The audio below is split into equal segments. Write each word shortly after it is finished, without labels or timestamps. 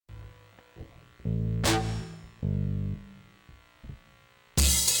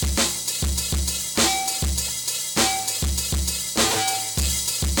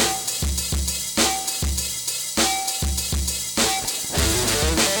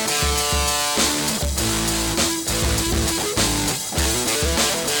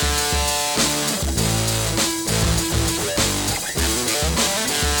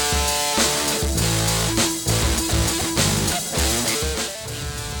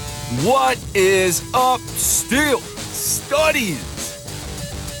What is up, Steel Studies?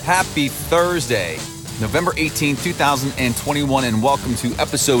 Happy Thursday, November 18th, 2021, and welcome to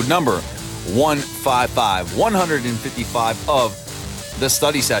episode number 155 of The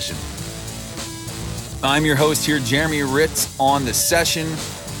Study Session. I'm your host here, Jeremy Ritz, on the session,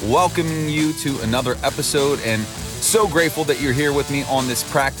 welcoming you to another episode, and so grateful that you're here with me on this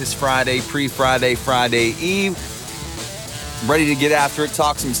Practice Friday, pre-Friday, Friday Eve. Ready to get after it,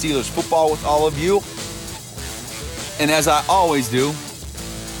 talk some Steelers football with all of you. And as I always do,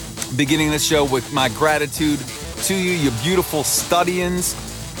 beginning the show with my gratitude to you, you beautiful studians,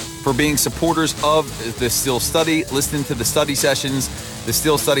 for being supporters of the Still Study, listening to the study sessions, the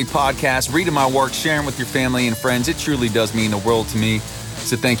Still Study podcast, reading my work, sharing with your family and friends. It truly does mean the world to me.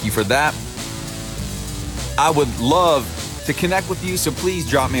 So thank you for that. I would love to connect with you, so please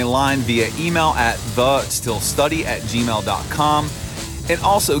drop me a line via email at thestillstudy@gmail.com, and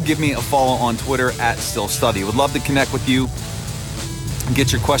also give me a follow on Twitter at stillstudy. Would love to connect with you,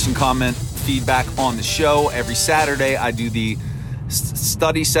 get your question, comment, feedback on the show. Every Saturday I do the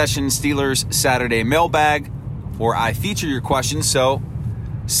study session Steelers Saturday mailbag, where I feature your questions, so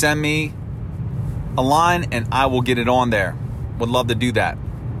send me a line and I will get it on there. Would love to do that.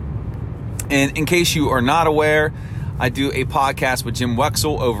 And in case you are not aware, I do a podcast with Jim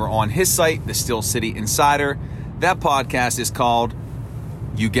Wexell over on his site, The Steel City Insider. That podcast is called,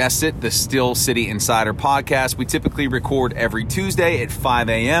 you guessed it, The Steel City Insider Podcast. We typically record every Tuesday at 5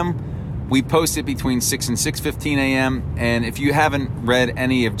 a.m. We post it between 6 and 6:15 a.m. And if you haven't read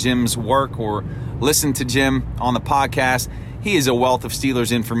any of Jim's work or listened to Jim on the podcast, he is a wealth of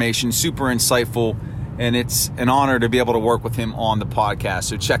Steelers information, super insightful, and it's an honor to be able to work with him on the podcast.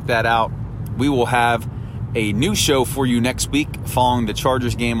 So check that out. We will have a new show for you next week following the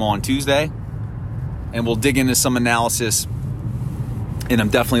Chargers game on Tuesday, and we'll dig into some analysis, and I'm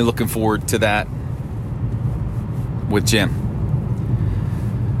definitely looking forward to that with Jim.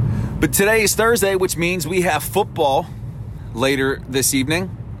 But today is Thursday, which means we have football later this evening,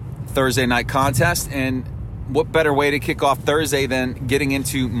 Thursday night contest, and what better way to kick off Thursday than getting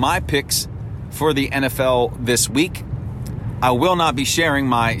into my picks for the NFL this week. I will not be sharing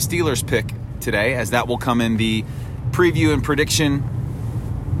my Steelers pick today, as that will come in the preview and prediction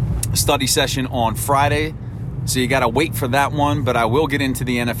study session on Friday. So you got to wait for that one, but I will get into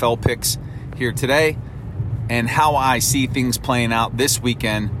the NFL picks here today and how I see things playing out this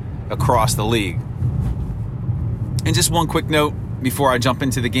weekend across the league. And just one quick note before I jump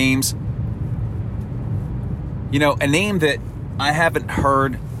into the games. You know, a name that I haven't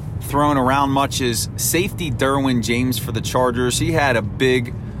heard thrown around much is safety Derwin James for the Chargers. He had a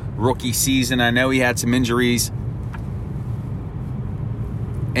big rookie season. I know he had some injuries,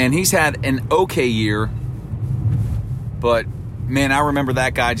 and he's had an okay year, but man, I remember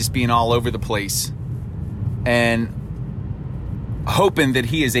that guy just being all over the place, and hoping that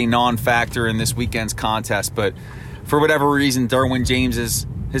he is a non-factor in this weekend's contest. But for whatever reason, Derwin James has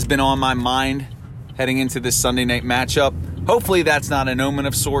been on my mind heading into this Sunday night matchup. Hopefully that's not an omen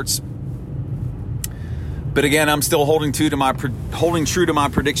of sorts. But again, I'm still holding true to my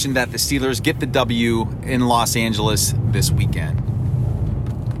prediction that the Steelers get the W in Los Angeles this weekend.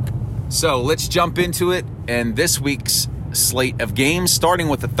 So let's jump into it, and this week's slate of games, starting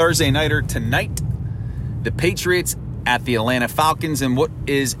with the Thursday nighter tonight, the Patriots at the Atlanta Falcons in what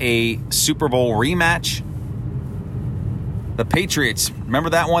is a Super Bowl rematch. The Patriots,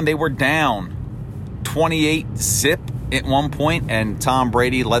 remember that one? They were down 28-0 at one point, and Tom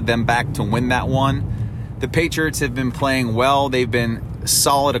Brady led them back to win that one. The Patriots have been playing well. They've been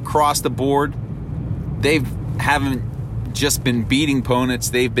solid across the board. They haven't just been beating opponents.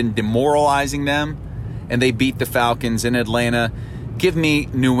 They've been demoralizing them, and they beat the Falcons in Atlanta. Give me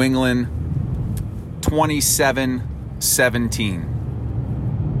New England 27-17.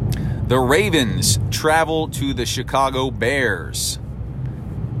 The Ravens travel to the Chicago Bears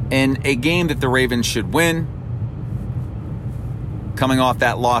in a game that the Ravens should win. Coming off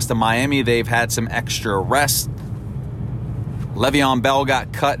that loss to Miami, they've had some extra rest. Le'Veon Bell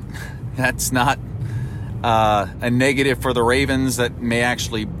got cut. That's not a negative for the Ravens. That may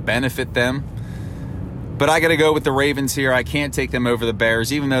actually benefit them. But I got to go with the Ravens here. I can't take them over the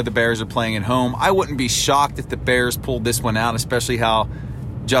Bears, even though the Bears are playing at home. I wouldn't be shocked if the Bears pulled this one out, especially how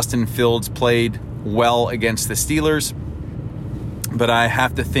Justin Fields played well against the Steelers. But I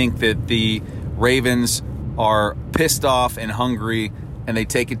have to think that the Ravens are pissed off and hungry, and they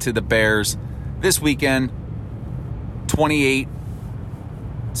take it to the Bears this weekend,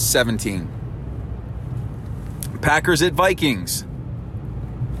 28-17. Packers at Vikings.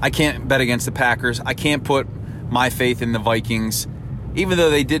 I can't bet against the Packers. I can't put my faith in the Vikings even though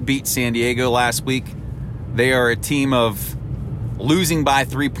they did beat San Diego last week, they are a team of losing by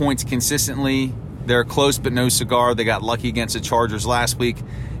 3 points consistently. They're close but no cigar. They got lucky against the Chargers last week.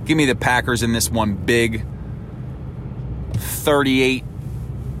 Give me the Packers in this one big,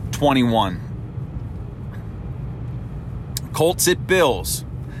 38-21. Colts at Bills.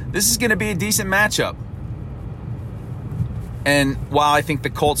 This is going to be a decent matchup. And while I think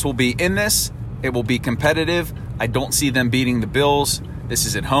the Colts will be in this, it will be competitive. I don't see them beating the Bills. This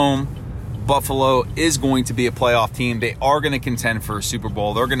is at home. Buffalo is going to be a playoff team. They are going to contend for a Super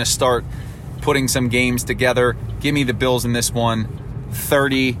Bowl. They're going to start putting some games together. Give me the Bills in this one,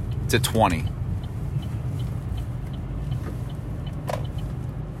 30-20.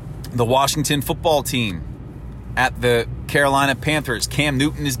 The Washington football team at the Carolina Panthers. Cam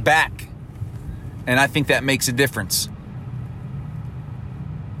Newton is back, and I think that makes a difference.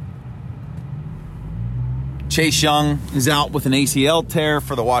 Chase Young is out with an ACL tear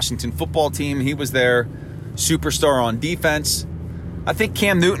for the Washington football team. He was their superstar on defense. I think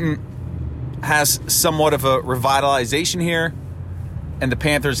Cam Newton has somewhat of a revitalization here, and the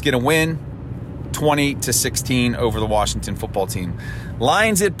Panthers get a win, 20-16 over the Washington football team.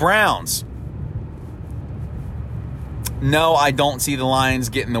 Lions at Browns. No, I don't see the Lions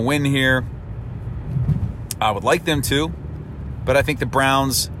getting the win here. I would like them to, but I think the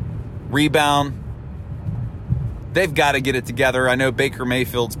Browns rebound. They've got to get it together. I know Baker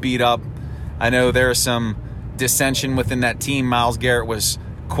Mayfield's beat up. I know there's some dissension within that team. Myles Garrett was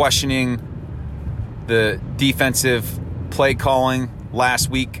questioning the defensive play calling last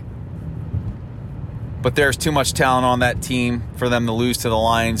week. But there's too much talent on that team for them to lose to the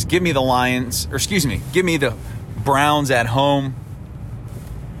Lions. Give me the give me the Browns at home.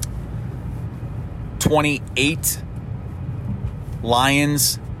 28.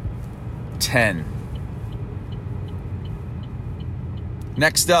 Lions 10.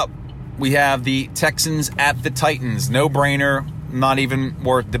 Next up, we have the Texans at the Titans. No-brainer, not even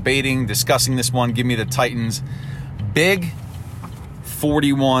worth debating, discussing this one. Give me the Titans. Big,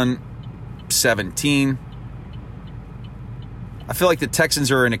 41-17. I feel like the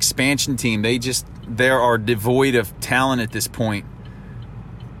Texans are an expansion team. They are devoid of talent at this point.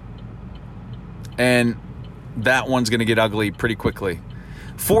 And that one's going to get ugly pretty quickly.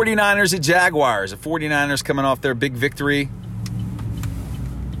 49ers at Jaguars. The 49ers coming off their big victory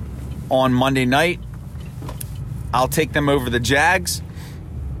on Monday night. I'll take them over the Jags.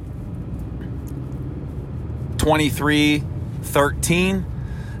 23-13.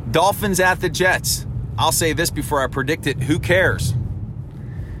 Dolphins at the Jets. I'll say this before I predict it. Who cares?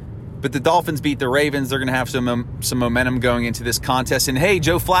 But the Dolphins beat the Ravens. They're going to have some momentum going into this contest. And hey,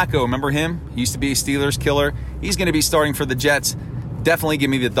 Joe Flacco, remember him? He used to be a Steelers killer. He's going to be starting for the Jets. Definitely give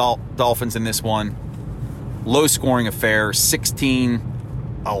me the Dolphins in this one. Low-scoring affair,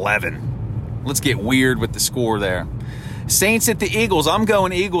 16-11. Let's get weird with the score there. Saints at the Eagles. I'm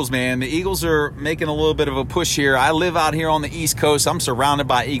going Eagles, man. The Eagles are making a little bit of a push here. I live out here on the East Coast. I'm surrounded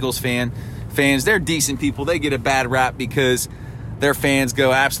by Eagles fans. They're decent people. They get a bad rap because their fans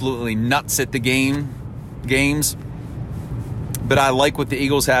go absolutely nuts at the games. But I like what the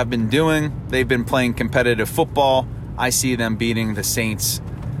Eagles have been doing. They've been playing competitive football. I see them beating the Saints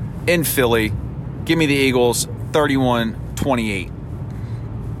in Philly. Give me the Eagles, 31-28.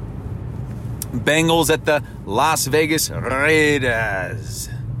 Bengals at the Las Vegas Raiders.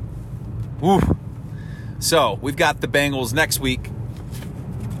 Woo. So, we've got the Bengals next week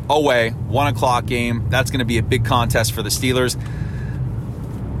away, 1 o'clock game. That's going to be a big contest for the Steelers.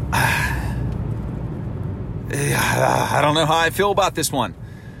 I don't know how I feel about this one.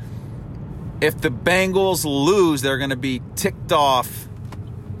 If the Bengals lose, they're going to be ticked off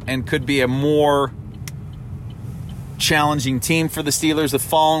and could be a more challenging team for the Steelers the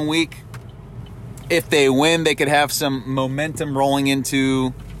following week. If they win, they could have some momentum rolling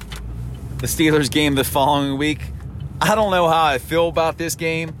into the Steelers game the following week. I don't know how I feel about this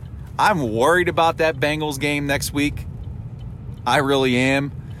game. I'm worried about that Bengals game next week. I really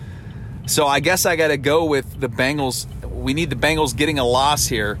am. So I guess I got to go with the Bengals. We need the Bengals getting a loss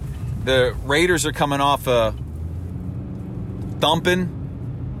here. The Raiders are coming off a thumping.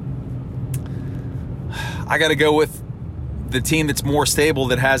 I got to go with the team that's more stable,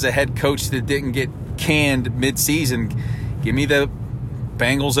 that has a head coach that didn't get canned mid-season. Give me the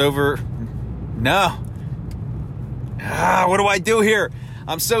Bengals over. No. What do I do here?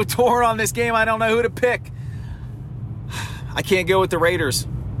 I'm so torn on this game. I don't know who to pick. I can't go with the Raiders.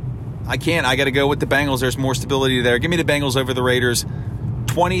 I can't. I got to go with the Bengals. There's more stability there. Give me the Bengals over the Raiders.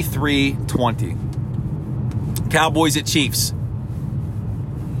 23-20. Cowboys at Chiefs.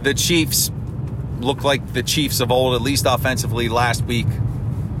 The Chiefs looked like the Chiefs of old, at least offensively last week.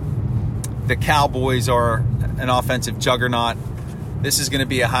 The Cowboys are an offensive juggernaut. This is going to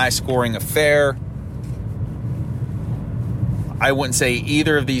be a high-scoring affair. I wouldn't say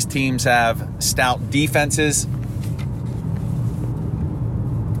either of these teams have stout defenses.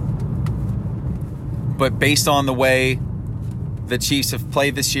 But based on the way the Chiefs have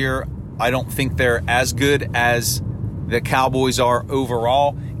played this year, I don't think they're as good as the Cowboys are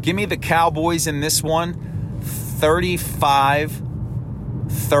overall. Give me the Cowboys in this one,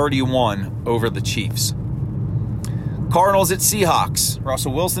 35-31 over the Chiefs. Cardinals at Seahawks.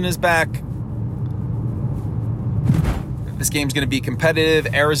 Russell Wilson is back. This game's going to be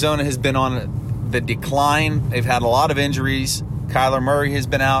competitive. Arizona has been on the decline. They've had a lot of injuries. Kyler Murray has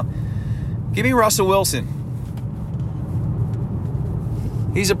been out. Give me Russell Wilson.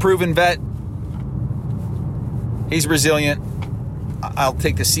 He's a proven vet. He's resilient. I'll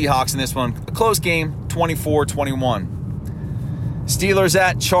take the Seahawks in this one. A close game, 24-21. Steelers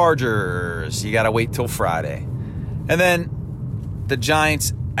at Chargers. You got to wait till Friday. And then the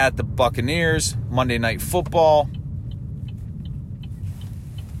Giants at the Buccaneers. Monday Night Football.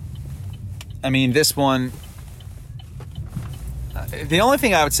 I mean, this one, the only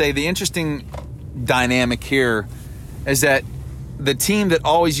thing I would say, the interesting dynamic here is that the team that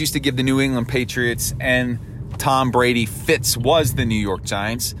always used to give the New England Patriots and Tom Brady fits was the New York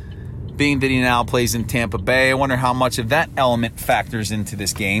Giants. Being that he now plays in Tampa Bay, I wonder how much of that element factors into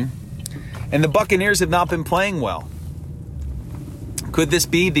this game. And the Buccaneers have not been playing well. Could this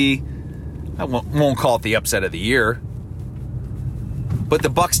be I won't call it the upset of the year, but the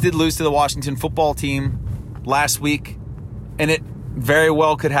Bucs did lose to the Washington football team last week, and it very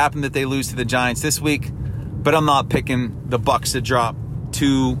well could happen that they lose to the Giants this week, but I'm not picking the Bucs to drop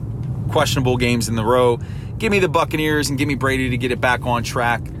 2 questionable games in the row. Give me the Buccaneers and give me Brady to get it back on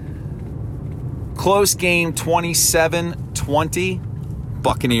track. Close game, 27-20.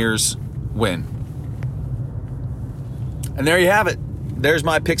 Buccaneers win. And there you have it. There's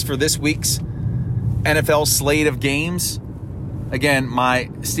my picks for this week's NFL slate of games. Again, my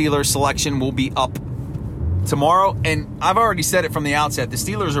Steelers selection will be up tomorrow. And I've already said it from the outset. The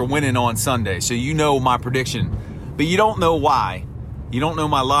Steelers are winning on Sunday. So you know my prediction. But you don't know why. You don't know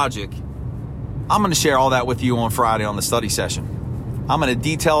my logic. I'm going to share all that with you on Friday on the study session. I'm going to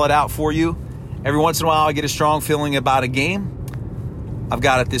detail it out for you. Every once in a while I get a strong feeling about a game. I've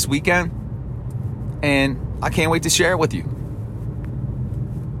got it this weekend. And I can't wait to share it with you.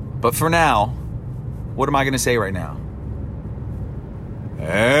 But for now, what am I going to say right now?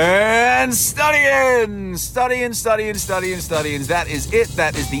 And studying. That is it.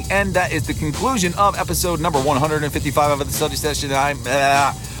 That is the end. That is the conclusion of episode number 155 of the study session.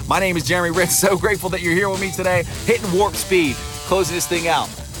 My name is Jeremy Ritz. So grateful that you're here with me today, hitting warp speed, closing this thing out.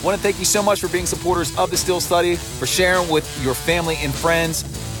 Want to thank you so much for being supporters of the Still Study, for sharing with your family and friends.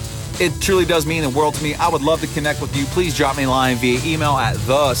 It truly does mean the world to me. I would love to connect with you. Please drop me a line via email at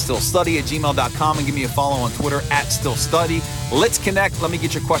thestillstudy@gmail.com and give me a follow on Twitter at stillstudy. Let's connect. Let me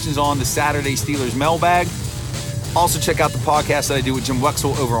get your questions on the Saturday Steelers mailbag. Also, check out the podcast that I do with Jim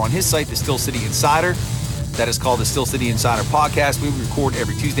Wexel over on his site, The Still City Insider. That is called the Still City Insider Podcast. We record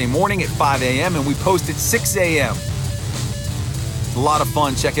every Tuesday morning at 5 a.m. and we post at 6 a.m. It's a lot of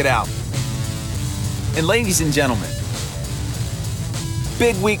fun. Check it out. And ladies and gentlemen,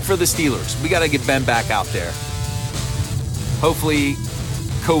 big week for the Steelers. We got to get Ben back out there. Hopefully,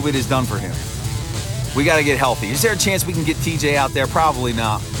 COVID is done for him. We got to get healthy. Is there a chance we can get TJ out there? Probably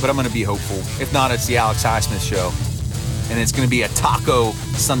not, but I'm going to be hopeful. If not, it's the Alex Highsmith Show, and it's going to be a taco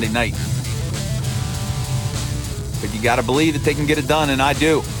Sunday night. But you got to believe that they can get it done, and I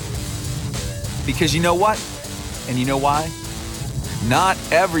do. Because you know what? And you know why? Not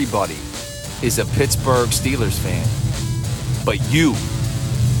everybody is a Pittsburgh Steelers fan, but you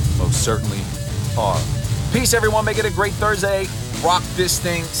most certainly are. Peace, everyone. Make it a great Thursday. Rock this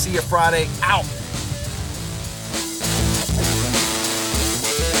thing. See you Friday. Out.